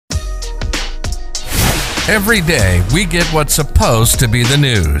Every day, we get what's supposed to be the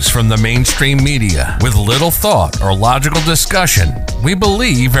news from the mainstream media with little thought or logical discussion. We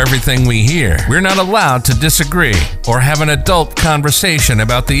believe everything we hear. We're not allowed to disagree or have an adult conversation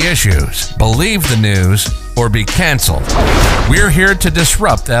about the issues. Believe the news or be canceled. We're here to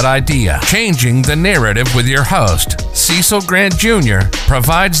disrupt that idea. Changing the Narrative with your host, Cecil Grant Jr.,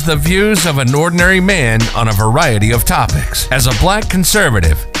 provides the views of an ordinary man on a variety of topics. As a black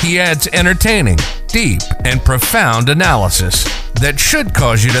conservative, he adds entertaining, deep, and profound analysis that should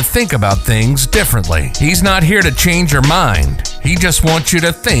cause you to think about things differently. He's not here to change your mind. He just wants you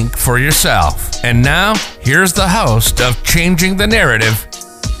to think for yourself. And now, here's the host of Changing the Narrative,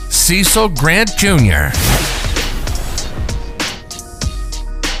 Cecil Grant Jr.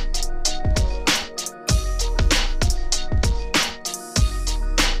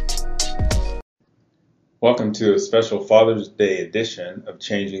 Welcome to a special Father's Day edition of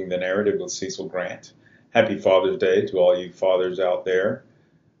Changing the Narrative with Cecil Grant. Happy Father's Day to all you fathers out there.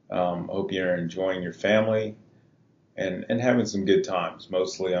 Hope you're enjoying your family and having some good times.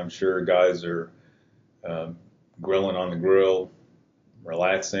 Mostly, I'm sure guys are grilling on the grill,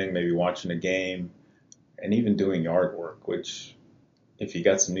 relaxing, maybe watching a game, and even doing yard work, which if you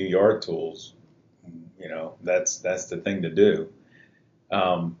got some new yard tools, you know, that's the thing to do.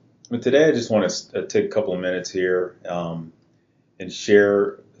 But today I just want to take a couple of minutes here and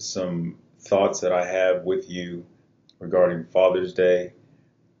share some thoughts that I have with you regarding Father's Day.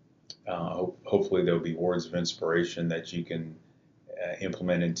 Hopefully there'll be words of inspiration that you can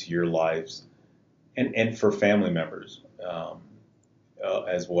implement into your lives and for family members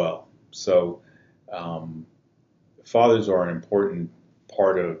as well. So fathers are an important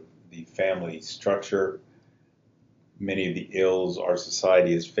part of the family structure. Many of the ills our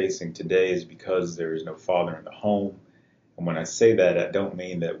society is facing today is because there is no father in the home. And when I say that, I don't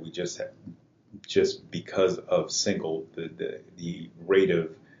mean that we just because of the rate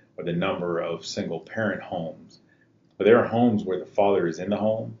of or the number of single parent homes. But there are homes where the father is in the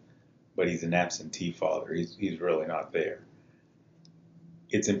home, but he's an absentee father. He's really not there.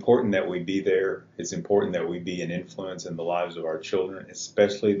 It's important that we be there. It's important that we be an influence in the lives of our children,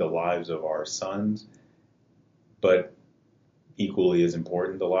 especially the lives of our sons. But equally as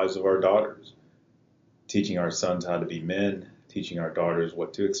important, the lives of our daughters. Teaching our sons how to be men, teaching our daughters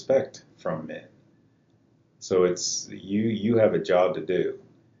what to expect from men. So it's you have a job to do,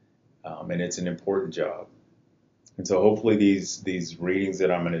 and it's an important job. And so hopefully these readings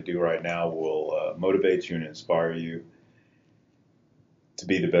that I'm going to do right now will motivate you and inspire you to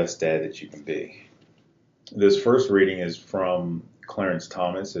be the best dad that you can be. This first reading is from Clarence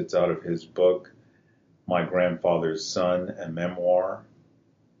Thomas. It's out of his book, My Grandfather's Son, a Memoir,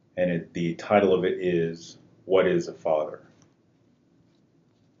 and the title of it is, What is a Father?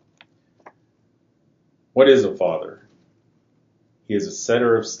 What is a father? He is a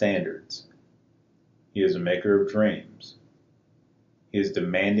setter of standards. He is a maker of dreams. He is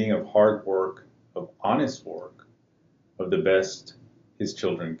demanding of hard work, of honest work, of the best his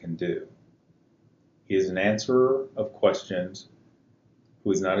children can do. He is an answerer of questions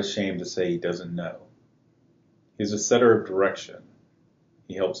who is not ashamed to say he doesn't know. He is a setter of direction.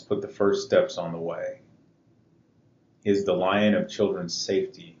 He helps put the first steps on the way. He is the lion of children's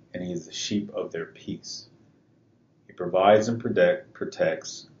safety, and he is the sheep of their peace. He provides and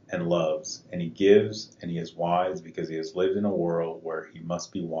protects and loves, and he gives, and he is wise because he has lived in a world where he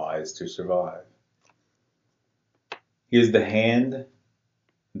must be wise to survive. He is the hand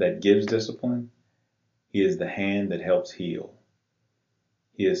that gives discipline. He is the hand that helps heal.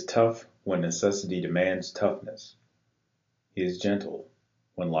 He is tough when necessity demands toughness. He is gentle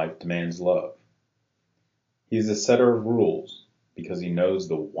when life demands love. He is a setter of rules because he knows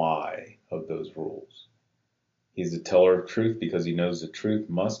the why of those rules. He is a teller of truth because he knows the truth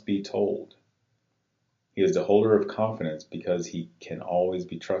must be told. He is the holder of confidence because he can always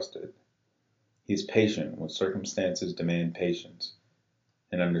be trusted. He is patient when circumstances demand patience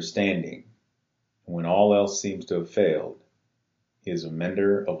and understanding, and when all else seems to have failed, he is a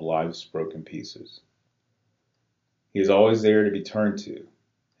mender of life's broken pieces. He is always there to be turned to,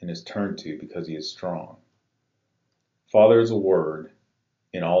 and is turned to because he is strong. Father is a word,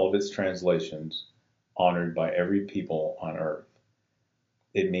 in all of its translations, honored by every people on earth.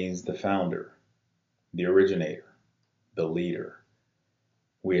 It means the founder, the originator, the leader.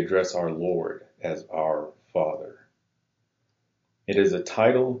 We address our Lord as our Father. It is a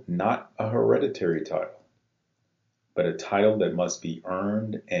title, not a hereditary title, but a title that must be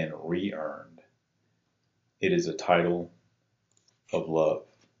earned and re-earned. It is a title of love.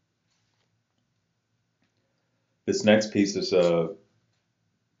 This next piece is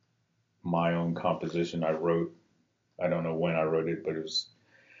my own composition I wrote. I don't know when I wrote it, but it was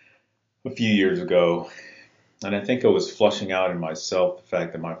a few years ago. And I think I was flushing out in myself the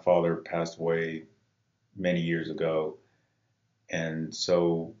fact that my father passed away many years ago. And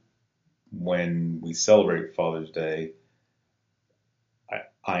so when we celebrate Father's Day,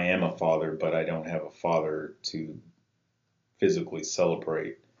 I am a father, but I don't have a father to physically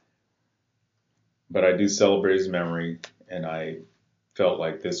celebrate. But I do celebrate his memory, and I felt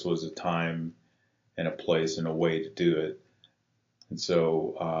like this was a time and a place and a way to do it. And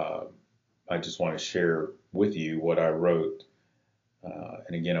so I just want to share with you what I wrote.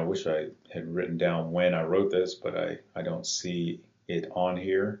 And again, I wish I had written down when I wrote this, but I don't see it on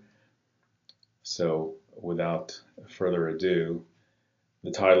here. So without further ado,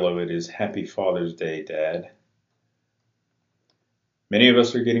 the title of it is Happy Father's Day, Dad. Many of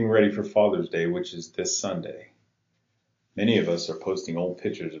us are getting ready for Father's Day, which is this Sunday. Many of us are posting old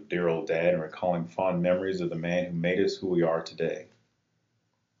pictures of dear old Dad and recalling fond memories of the man who made us who we are today.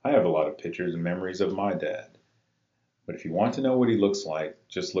 I have a lot of pictures and memories of my dad. But if you want to know what he looks like,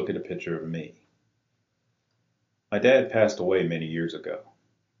 just look at a picture of me. My dad passed away many years ago.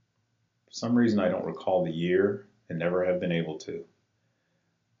 For some reason, I don't recall the year and never have been able to.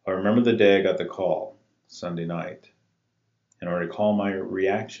 I remember the day I got the call, Sunday night, and I recall my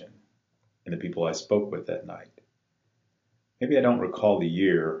reaction and the people I spoke with that night. Maybe I don't recall the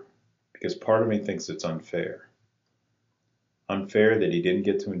year because part of me thinks it's unfair. Unfair that he didn't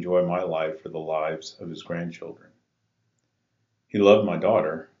get to enjoy my life or the lives of his grandchildren. He loved my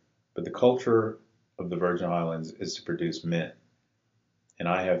daughter, but the culture of the Virgin Islands is to produce men, and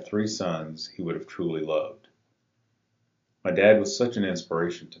I have 3 sons he would have truly loved. My dad was such an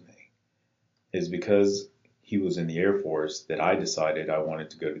inspiration to me. It is because he was in the Air Force that I decided I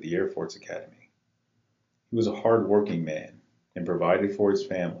wanted to go to the Air Force Academy. He was a hard-working man and provided for his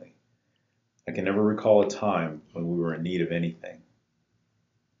family. I can never recall a time when we were in need of anything.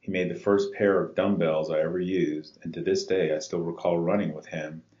 He made the first pair of dumbbells I ever used, and to this day I still recall running with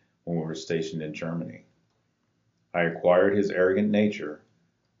him when we were stationed in Germany. I acquired his arrogant nature,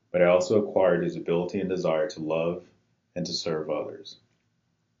 but I also acquired his ability and desire to love and to serve others.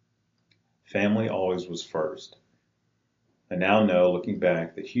 Family always was first. I now know, looking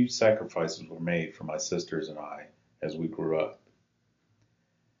back, that huge sacrifices were made for my sisters and I as we grew up.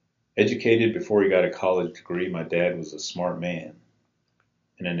 Educated before he got a college degree, my dad was a smart man,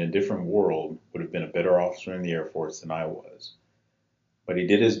 and in a different world would have been a better officer in the Air Force than I was. But he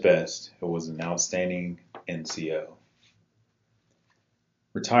did his best and was an outstanding NCO.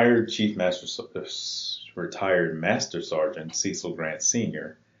 Retired Master Sergeant Cecil Grant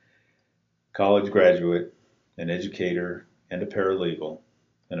Sr., college graduate, an educator, and a paralegal,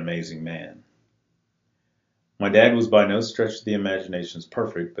 an amazing man. My dad was by no stretch of the imagination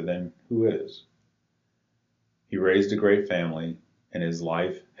perfect, but then who is? He raised a great family, and his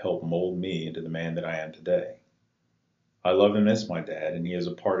life helped mold me into the man that I am today. I love and miss my dad, and he is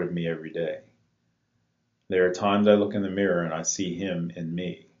a part of me every day. There are times I look in the mirror and I see him in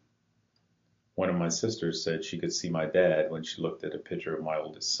me. One of my sisters said she could see my dad when she looked at a picture of my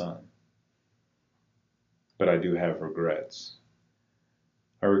oldest son. But I do have regrets.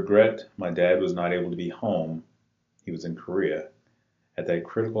 I regret my dad was not able to be home. He was in Korea at that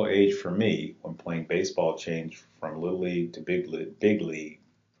critical age for me when playing baseball changed from Little League to Big League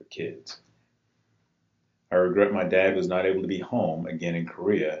for kids. I regret my dad was not able to be home again in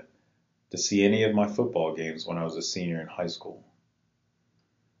Korea to see any of my football games when I was a senior in high school.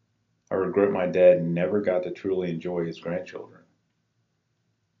 I regret my dad never got to truly enjoy his grandchildren.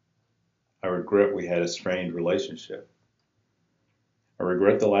 I regret we had a strained relationship. I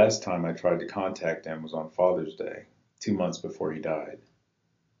regret the last time I tried to contact him was on Father's Day, 2 months before he died.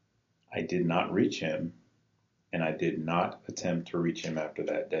 I did not reach him, and I did not attempt to reach him after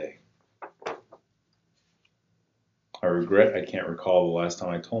that day. I regret I can't recall the last time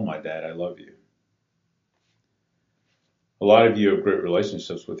I told my dad I love you. A lot of you have great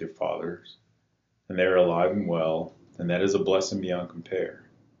relationships with your fathers, and they are alive and well, and that is a blessing beyond compare.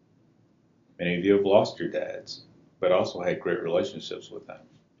 Many of you have lost your dads, but also had great relationships with them.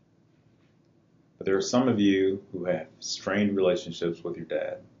 But there are some of you who have strained relationships with your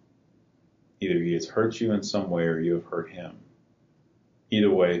dad. Either he has hurt you in some way or you have hurt him.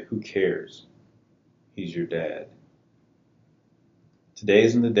 Either way, who cares? He's your dad. Today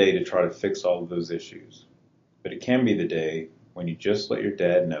isn't the day to try to fix all of those issues, but it can be the day when you just let your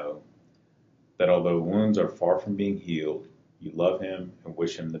dad know that although wounds are far from being healed, you love him and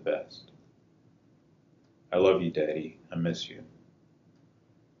wish him the best. I love you, Daddy. I miss you.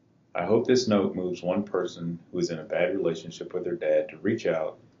 I hope this note moves one person who is in a bad relationship with their dad to reach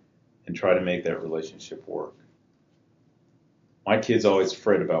out and try to make that relationship work. My kids always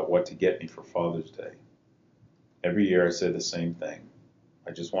fret about what to get me for Father's Day. Every year I say the same thing.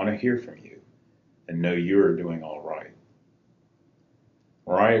 I just want to hear from you and know you're doing all right.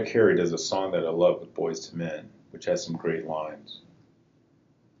 Mariah Carey does a song that I love with Boyz II Men, which has some great lines.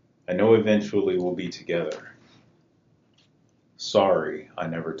 I know eventually we'll be together. Sorry, I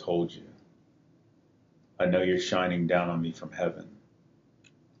never told you. I know you're shining down on me from heaven.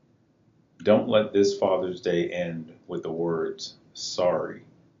 Don't let this Father's Day end with the words, sorry,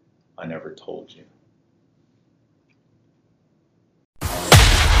 I never told you.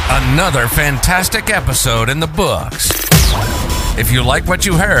 Another fantastic episode in the books. If you like what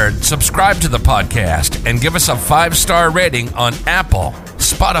you heard, subscribe to the podcast and give us a 5-star rating on Apple,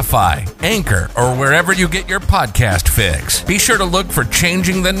 Spotify, Anchor, or wherever you get your podcast fix. Be sure to look for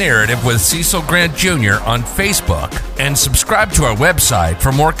Changing the Narrative with Cecil Grant Jr. on Facebook and subscribe to our website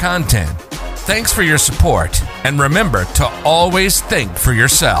for more content. Thanks for your support, and remember to always think for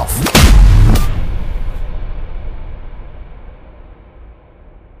yourself.